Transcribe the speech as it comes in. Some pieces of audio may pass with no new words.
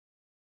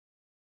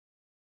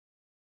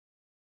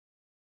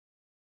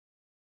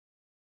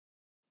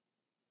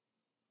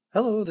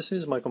Hello, this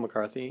is Michael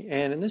McCarthy,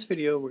 and in this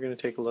video we're going to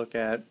take a look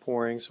at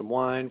pouring some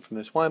wine from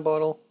this wine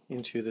bottle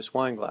into this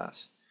wine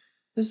glass.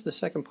 This is the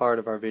second part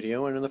of our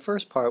video, and in the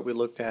first part we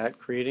looked at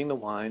creating the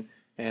wine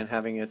and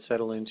having it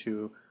settle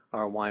into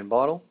our wine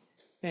bottle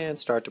and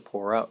start to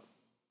pour out.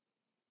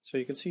 So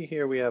you can see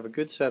here we have a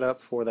good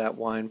setup for that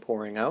wine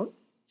pouring out.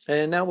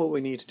 And now what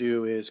we need to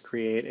do is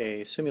create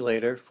a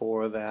simulator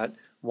for that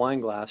wine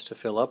glass to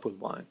fill up with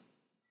wine.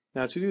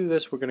 Now to do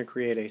this, we're going to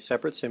create a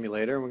separate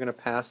simulator and we're going to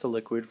pass the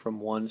liquid from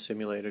one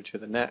simulator to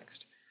the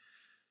next.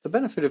 The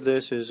benefit of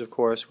this is, of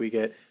course, we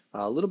get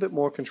a little bit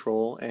more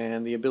control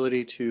and the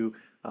ability to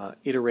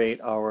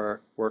iterate our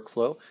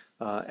workflow,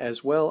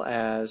 as well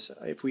as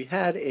if we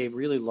had a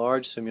really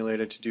large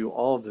simulator to do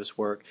all of this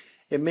work,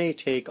 it may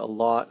take a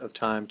lot of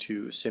time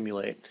to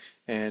simulate,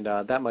 and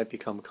that might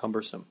become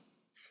cumbersome.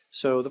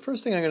 So the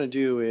first thing I'm going to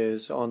do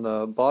is on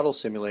the bottle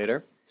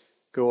simulator,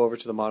 go over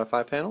to the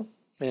Modify panel.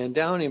 And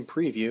down in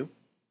Preview,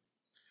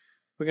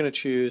 we're going to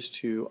choose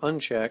to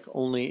uncheck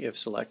only if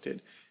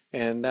selected.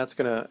 And that's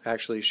going to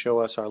actually show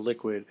us our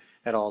liquid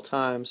at all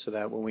times so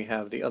that when we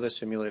have the other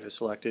simulator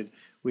selected,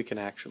 we can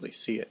actually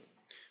see it.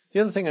 The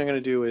other thing I'm going to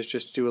do is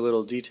just do a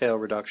little detail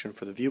reduction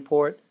for the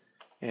viewport,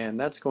 and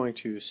that's going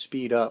to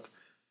speed up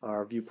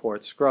our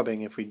viewport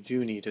scrubbing if we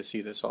do need to see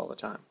this all the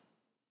time.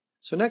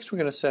 So next we're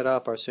going to set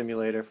up our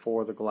simulator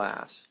for the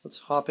glass.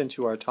 Let's hop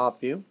into our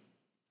top view.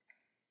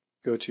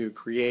 Go to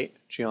Create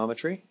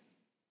Geometry,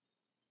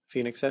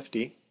 Phoenix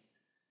FD,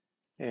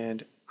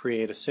 and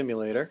create a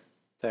simulator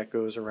that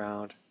goes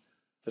around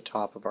the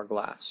top of our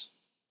glass.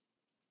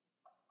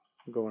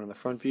 We'll go into the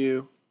front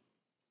view,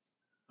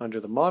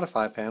 under the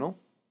Modify panel.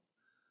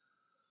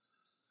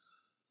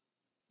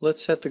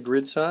 Let's set the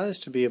grid size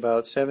to be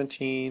about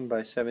 17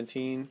 by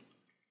 17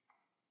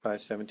 by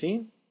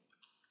 17,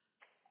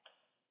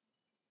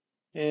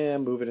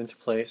 and move it into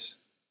place.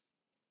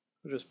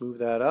 We'll just move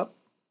that up.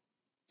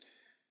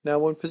 Now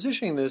when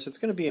positioning this, it's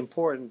going to be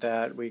important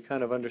that we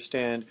kind of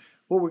understand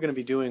what we're going to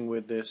be doing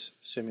with this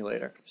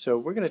simulator. So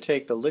we're going to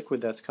take the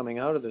liquid that's coming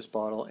out of this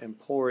bottle and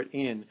pour it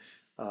in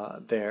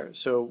there.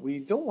 So we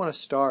don't want to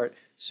start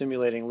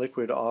simulating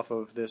liquid off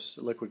of this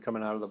liquid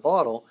coming out of the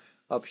bottle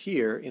up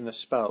here in the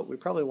spout. We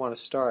probably want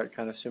to start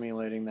kind of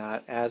simulating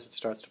that as it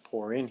starts to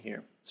pour in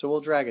here. So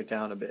we'll drag it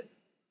down a bit.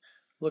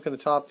 Look in the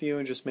top view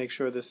and just make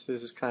sure this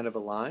is kind of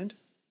aligned.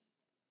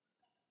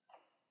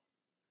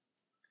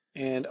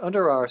 And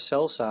under our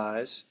cell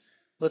size,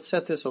 let's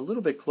set this a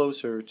little bit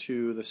closer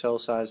to the cell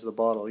size of the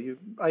bottle. You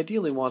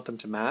ideally want them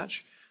to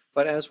match,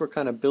 but as we're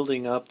kind of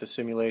building up the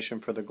simulation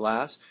for the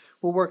glass,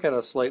 we'll work at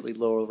a slightly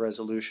lower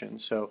resolution.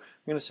 So I'm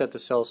going to set the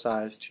cell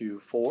size to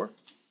 4.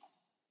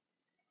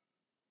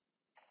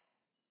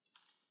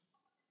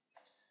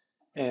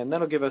 And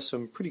that'll give us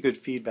some pretty good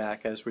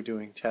feedback as we're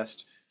doing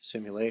test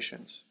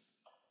simulations.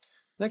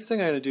 Next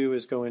thing I'm going to do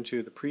is go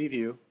into the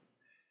preview.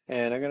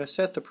 And I'm going to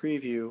set the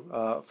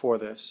preview for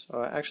this.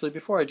 Actually,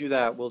 before I do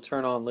that, we'll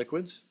turn on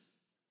liquids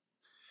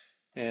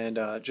and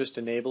just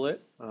enable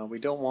it. We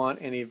don't want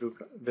any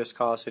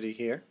viscosity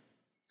here.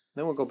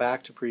 Then we'll go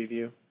back to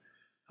preview.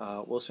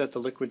 We'll set the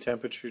liquid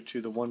temperature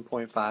to the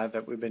 1.5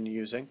 that we've been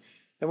using.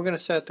 And we're going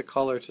to set the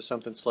color to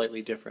something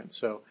slightly different.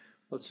 So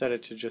let's set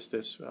it to just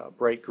this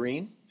bright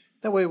green.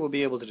 That way we'll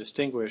be able to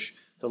distinguish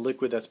the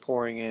liquid that's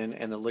pouring in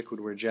and the liquid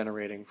we're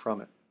generating from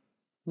it.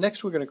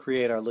 Next we're going to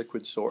create our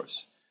liquid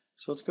source.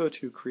 So let's go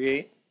to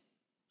Create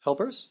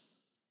Helpers,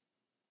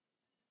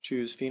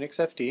 choose Phoenix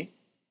FD,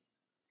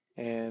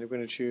 and we're going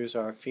to choose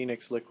our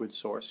Phoenix liquid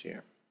source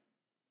here.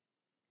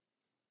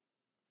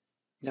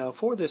 Now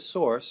for this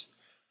source,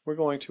 we're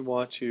going to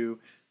want to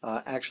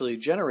actually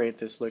generate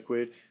this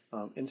liquid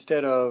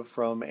instead of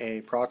from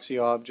a proxy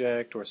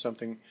object or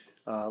something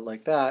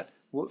like that,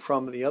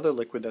 from the other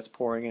liquid that's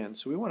pouring in.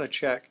 So we want to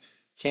check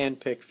Can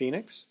Pick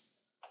Phoenix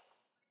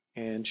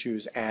and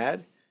choose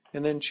Add,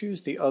 and then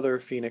choose the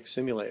other Phoenix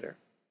simulator.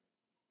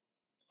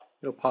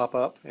 It'll pop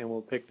up and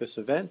we'll pick this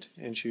event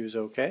and choose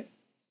OK.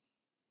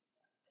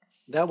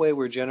 That way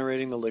we're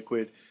generating the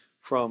liquid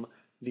from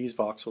these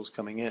voxels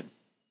coming in.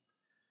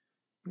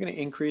 I'm going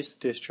to increase the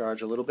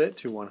discharge a little bit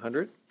to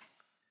 100.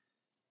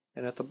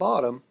 And at the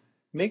bottom,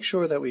 make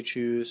sure that we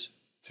choose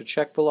to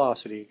check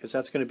velocity, because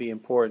that's going to be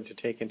important to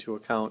take into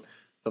account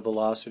the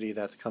velocity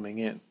that's coming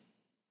in.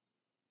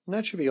 And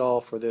that should be all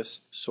for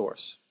this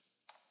source.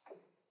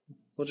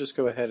 We'll just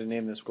go ahead and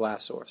name this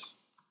glass source.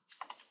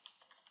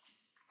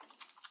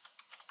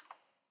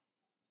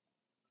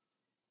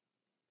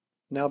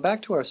 Now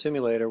back to our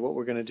simulator, what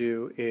we're going to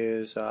do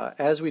is,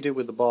 as we did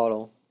with the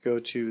bottle, go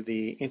to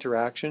the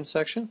interaction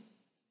section.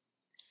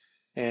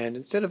 And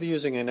instead of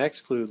using an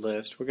exclude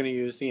list, we're going to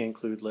use the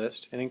include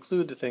list and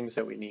include the things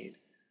that we need.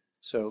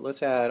 So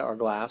let's add our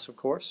glass, of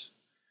course.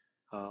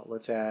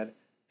 Let's add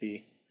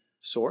the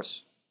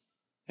source.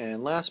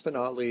 And last but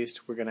not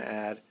least, we're going to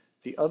add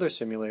the other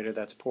simulator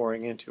that's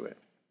pouring into it.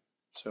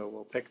 So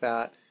we'll pick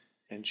that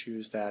and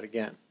choose that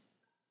again.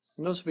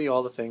 And those will be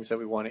all the things that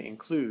we want to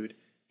include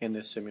in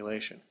this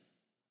simulation.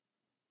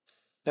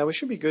 Now we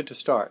should be good to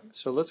start.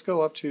 So let's go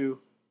up to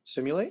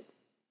Simulate.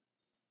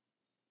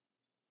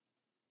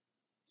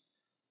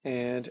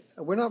 And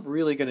we're not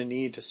really going to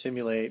need to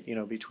simulate,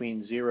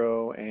 between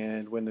 0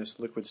 and when this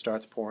liquid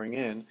starts pouring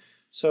in.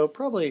 So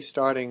probably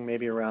starting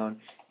maybe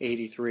around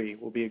 83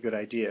 will be a good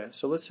idea.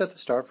 So let's set the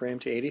start frame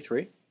to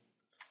 83.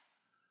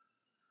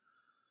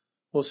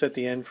 We'll set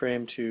the end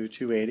frame to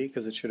 280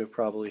 because it should have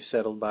probably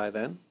settled by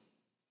then.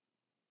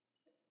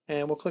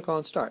 And we'll click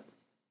on Start.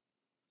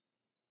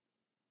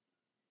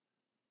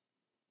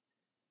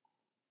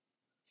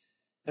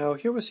 Now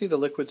here we'll see the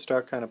liquid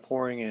start kind of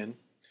pouring in,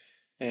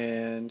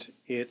 and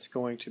it's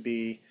going to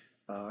be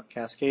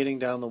cascading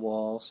down the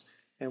walls.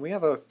 And we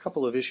have a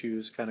couple of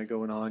issues kind of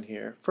going on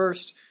here.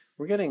 First,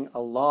 we're getting a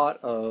lot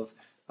of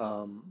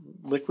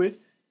liquid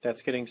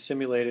that's getting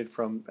simulated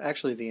from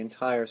actually the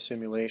entire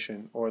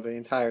simulation or the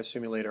entire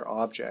simulator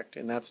object,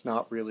 and that's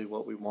not really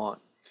what we want.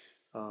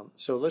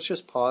 So let's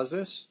just pause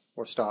this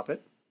or stop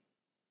it.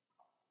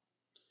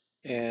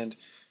 And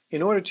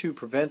in order to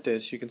prevent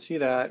this, you can see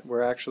that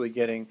we're actually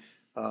getting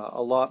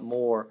a lot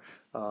more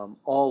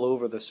all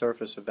over the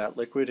surface of that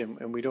liquid,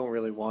 and we don't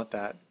really want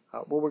that.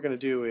 What we're going to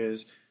do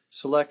is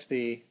select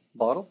the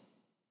bottle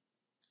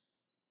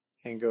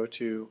and go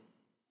to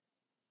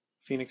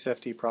Phoenix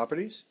FD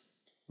Properties.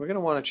 We're going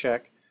to want to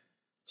check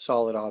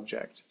Solid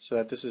Object so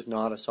that this is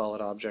not a solid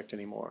object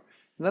anymore.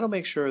 And that'll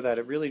make sure that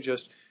it really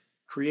just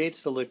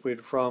creates the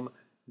liquid from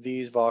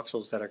these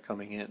voxels that are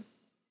coming in.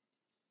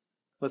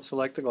 Let's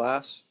select the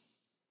glass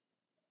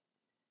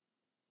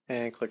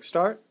and click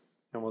Start,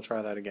 and we'll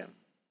try that again.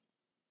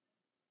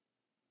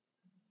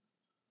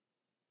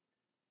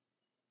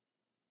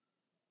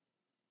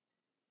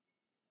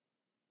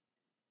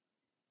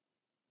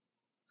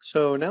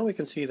 So now we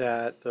can see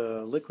that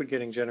the liquid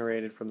getting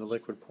generated from the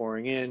liquid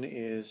pouring in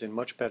is in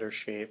much better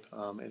shape.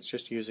 It's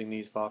just using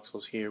these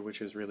voxels here,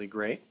 which is really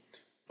great.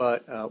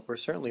 But we're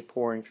certainly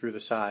pouring through the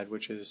side,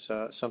 which is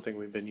something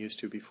we've been used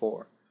to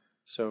before.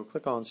 So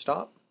click on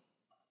Stop.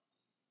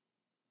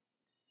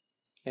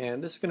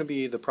 And this is going to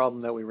be the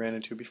problem that we ran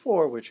into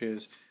before, which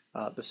is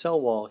the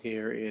cell wall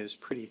here is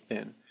pretty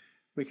thin.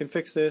 We can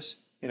fix this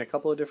in a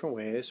couple of different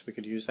ways. We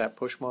could use that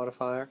push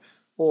modifier,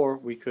 or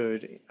we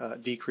could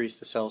decrease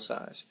the cell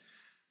size.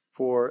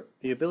 For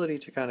the ability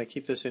to kind of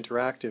keep this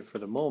interactive for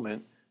the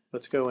moment,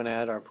 let's go and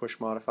add our push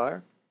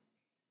modifier.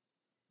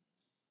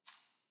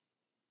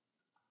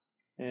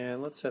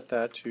 And let's set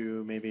that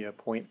to maybe a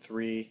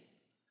 0.3.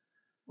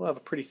 We'll have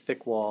a pretty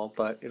thick wall,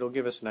 but it'll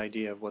give us an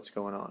idea of what's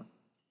going on.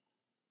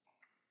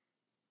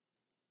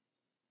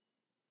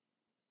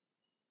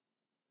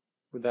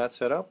 With that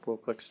set up, we'll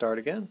click Start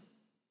again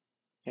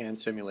and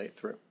simulate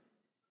through.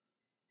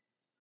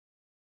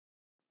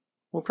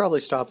 We'll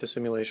probably stop the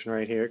simulation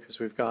right here because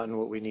we've gotten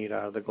what we need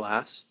out of the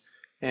glass.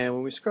 And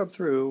when we scrub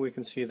through, we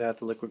can see that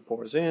the liquid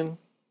pours in,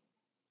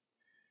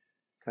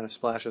 kind of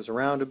splashes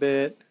around a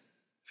bit,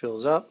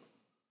 fills up,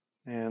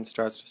 and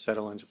starts to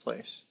settle into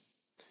place.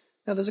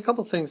 Now there's a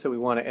couple things that we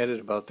want to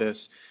edit about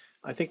this.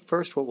 I think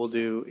first what we'll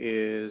do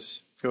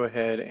is go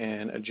ahead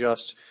and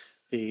adjust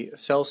the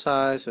cell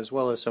size as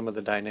well as some of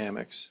the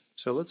dynamics.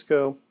 So let's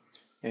go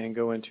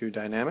into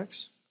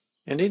Dynamics.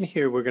 And in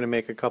here we're going to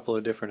make a couple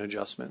of different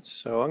adjustments.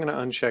 So I'm going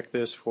to uncheck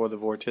this for the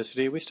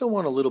vorticity. We still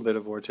want a little bit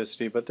of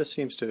vorticity, but this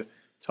seems to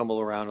tumble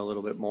around a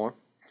little bit more.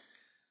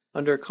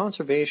 Under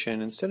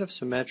Conservation, instead of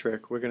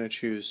Symmetric, we're going to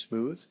choose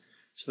Smooth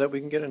so that we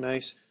can get a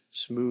nice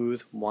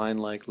smooth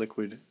wine-like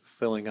liquid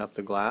filling up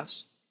the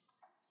glass.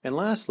 And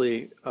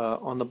lastly,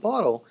 on the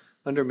bottle,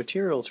 under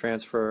Material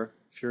Transfer,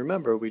 if you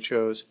remember, we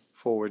chose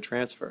Forward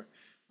Transfer.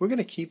 We're going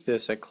to keep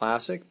this at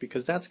Classic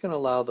because that's going to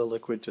allow the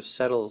liquid to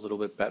settle a little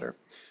bit better.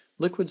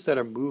 Liquids that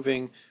are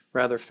moving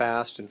rather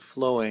fast and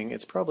flowing,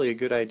 it's probably a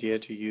good idea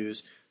to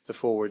use the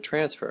forward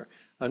transfer.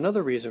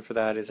 Another reason for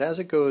that is as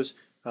it goes,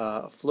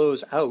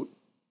 flows out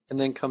and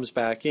then comes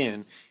back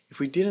in, if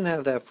we didn't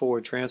have that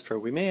forward transfer,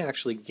 we may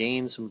actually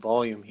gain some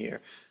volume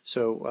here.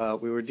 So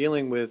we were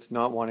dealing with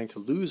not wanting to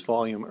lose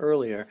volume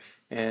earlier,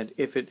 and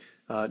if it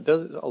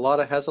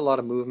has a lot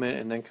of movement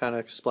and then kind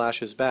of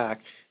splashes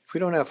back, if we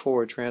don't have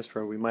forward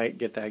transfer, we might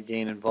get that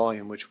gain in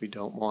volume, which we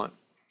don't want.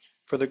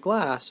 For the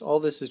glass, all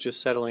this is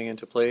just settling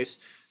into place,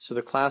 so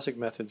the classic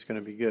method is going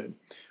to be good.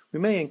 We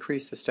may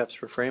increase the steps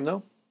per frame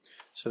though,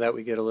 so that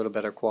we get a little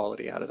better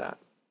quality out of that.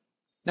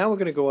 Now we're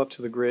going to go up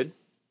to the grid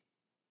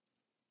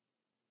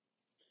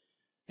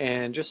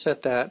and just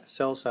set that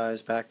cell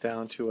size back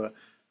down to a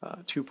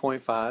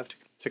 2.5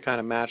 to kind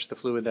of match the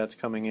fluid that's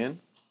coming in.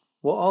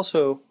 We'll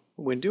also,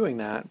 when doing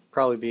that,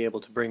 probably be able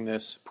to bring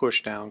this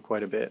push down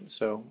quite a bit.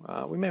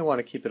 So we may want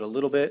to keep it a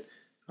little bit,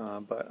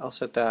 but I'll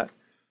set that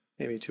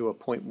maybe to a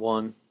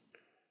 0.1,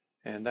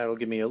 and that'll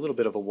give me a little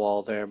bit of a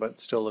wall there, but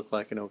still look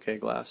like an okay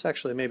glass.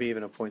 Actually, maybe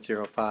even a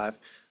 0.05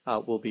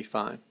 will be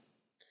fine.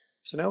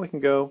 So now we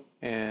can go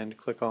and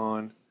click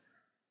on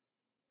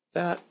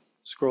that,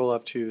 scroll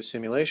up to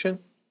Simulation,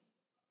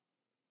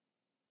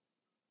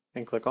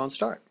 and click on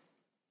Start.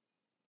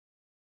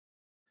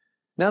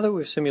 Now that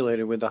we've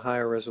simulated with the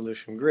higher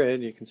resolution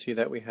grid, you can see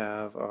that we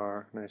have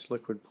our nice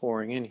liquid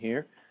pouring in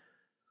here.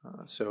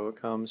 So it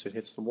comes, it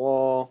hits the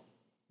wall,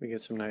 we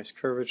get some nice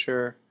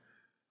curvature,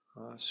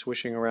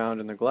 swishing around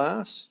in the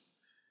glass,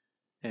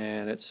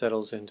 and it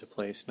settles into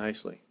place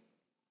nicely.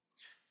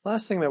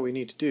 Last thing that we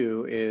need to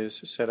do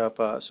is set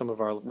up some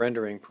of our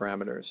rendering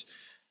parameters.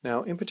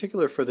 Now, in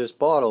particular for this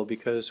bottle,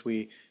 because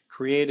we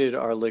created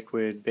our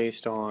liquid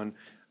based on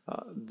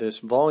this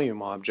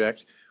volume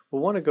object,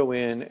 we'll want to go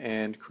in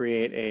and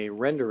create a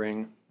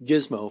rendering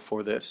gizmo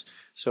for this.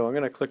 So I'm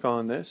going to click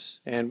on this,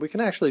 and we can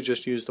actually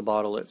just use the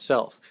bottle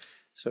itself.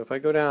 So if I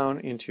go down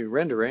into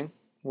rendering,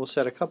 we'll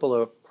set a couple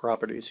of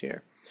properties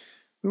here.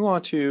 We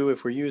want to,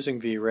 if we're using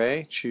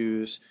V-Ray,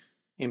 choose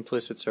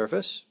implicit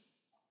surface,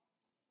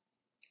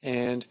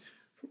 and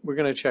we're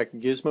going to check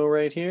gizmo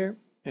right here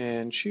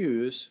and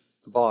choose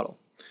the bottle.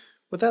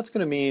 What that's going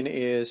to mean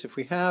is if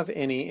we have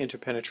any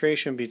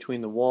interpenetration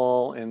between the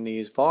wall and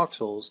these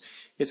voxels,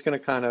 it's going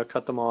to kind of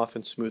cut them off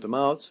and smooth them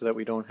out so that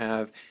we don't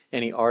have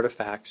any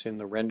artifacts in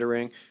the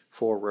rendering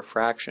for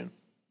refraction.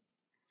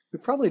 We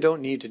probably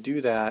don't need to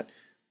do that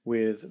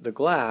with the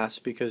glass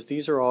because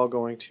these are all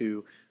going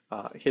to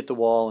hit the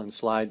wall and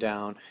slide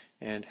down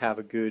and have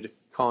a good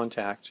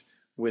contact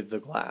with the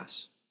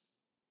glass.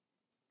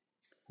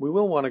 We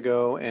will want to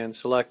go and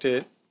select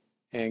it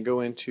and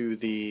go into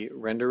the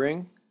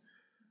rendering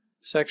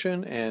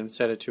section and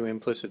set it to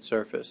implicit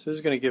surface. This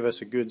is going to give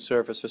us a good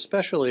surface,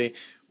 especially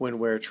when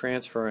we're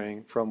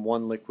transferring from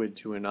one liquid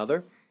to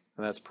another,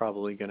 and that's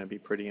probably going to be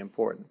pretty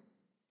important.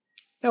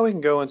 Now we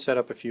can go and set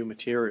up a few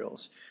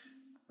materials.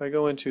 If I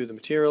go into the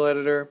material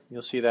editor,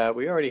 you'll see that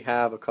we already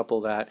have a couple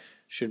that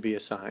should be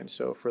assigned.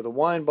 So for the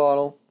wine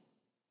bottle,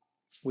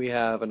 we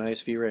have a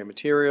nice V-Ray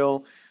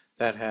material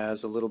that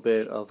has a little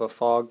bit of a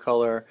fog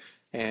color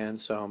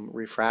and some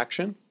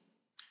refraction.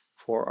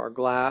 For our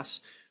glass,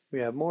 we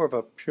have more of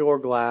a pure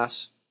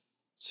glass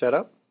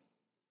setup.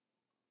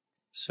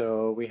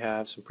 So we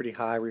have some pretty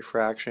high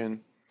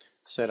refraction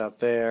set up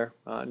there,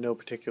 no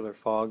particular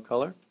fog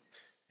color.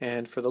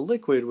 And for the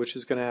liquid, which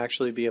is going to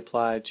actually be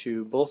applied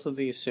to both of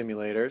these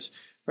simulators,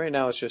 right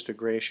now it's just a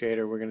gray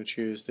shader. We're going to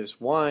choose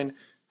this wine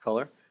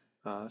color.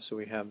 So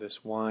we have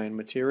this wine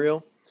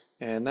material,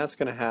 and that's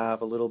going to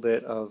have a little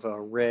bit of a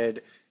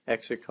red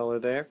exit color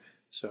there.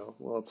 So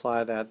we'll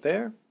apply that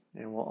there,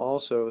 and we'll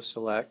also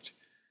select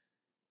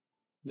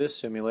this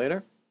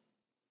simulator,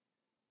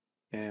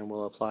 and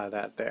we'll apply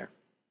that there.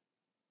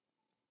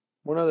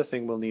 One other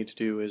thing we'll need to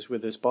do is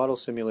with this bottle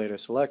simulator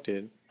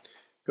selected,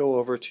 go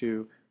over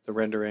to the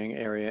rendering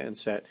area and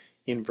set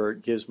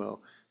invert gizmo.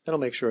 That'll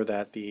make sure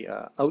that the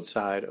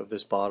outside of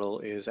this bottle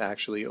is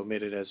actually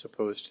omitted as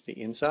opposed to the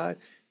inside,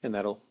 and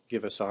that'll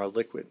give us our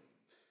liquid.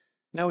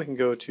 Now we can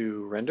go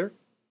to render.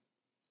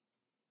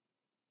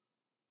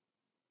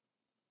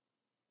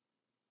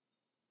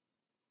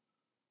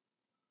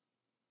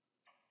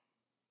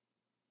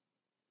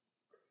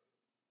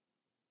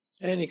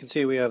 And you can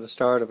see we have the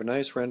start of a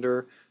nice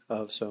render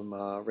of some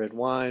red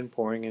wine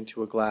pouring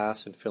into a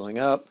glass and filling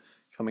up,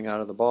 coming out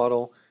of the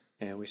bottle,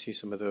 and we see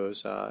some of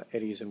those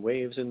eddies and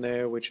waves in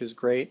there, which is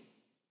great.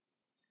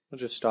 I'll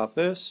just stop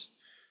this,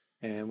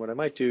 and what I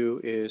might do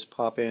is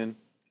pop in,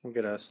 we'll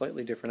get a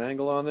slightly different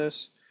angle on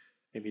this,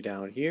 maybe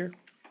down here,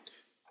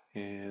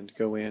 and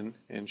go in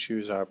and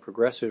choose our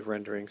progressive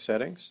rendering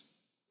settings.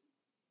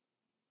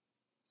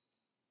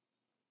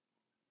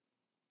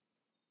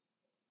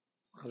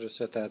 I'll just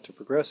set that to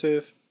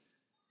progressive,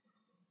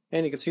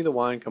 and you can see the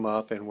wine come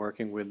up and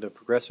working with the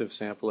progressive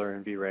sampler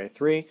in V-Ray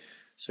 3,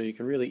 so you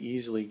can really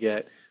easily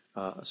get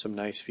some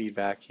nice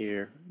feedback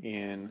here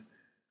in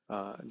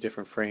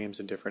different frames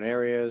and different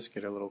areas,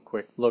 get a little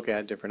quick look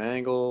at different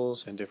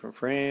angles and different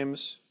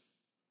frames.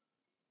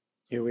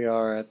 Here we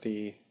are at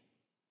the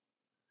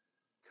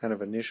kind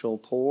of initial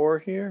pour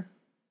here,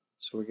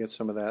 so we get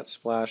some of that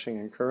splashing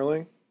and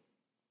curling.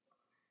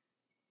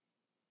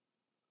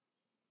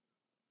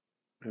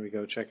 There we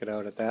go, check it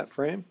out at that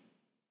frame.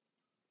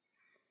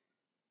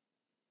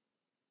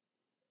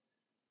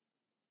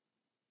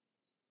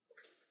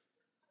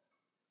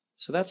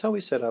 So that's how we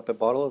set up a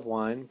bottle of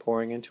wine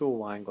pouring into a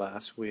wine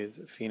glass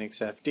with Phoenix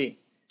FD.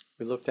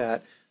 We looked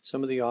at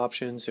some of the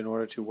options in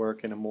order to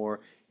work in a more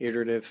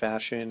iterative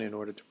fashion in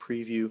order to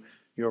preview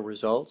your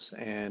results,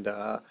 and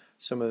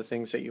some of the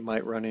things that you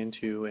might run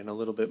into in a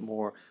little bit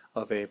more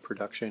of a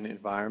production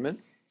environment,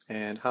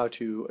 and how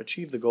to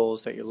achieve the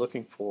goals that you're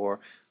looking for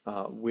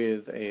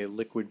with a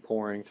liquid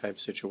pouring type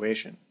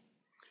situation.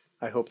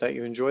 I hope that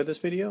you enjoyed this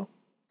video.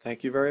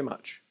 Thank you very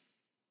much.